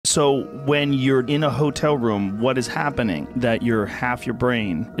So when you're in a hotel room, what is happening? That half your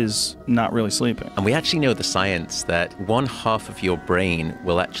brain is not really sleeping. And we actually know the science that one half of your brain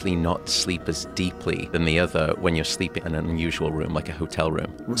will actually not sleep as deeply than the other when you're sleeping in an unusual room, like a hotel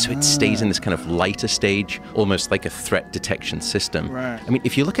room. So it stays in this kind of lighter stage, almost like a threat detection system. Right. I mean,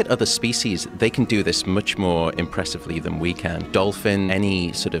 if you look at other species, they can do this much more impressively than we can. Dolphin,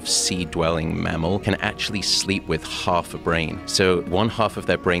 any sort of sea-dwelling mammal, can actually sleep with half a brain. So one half of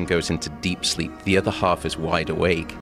their brain goes into deep sleep, the other half is wide awake.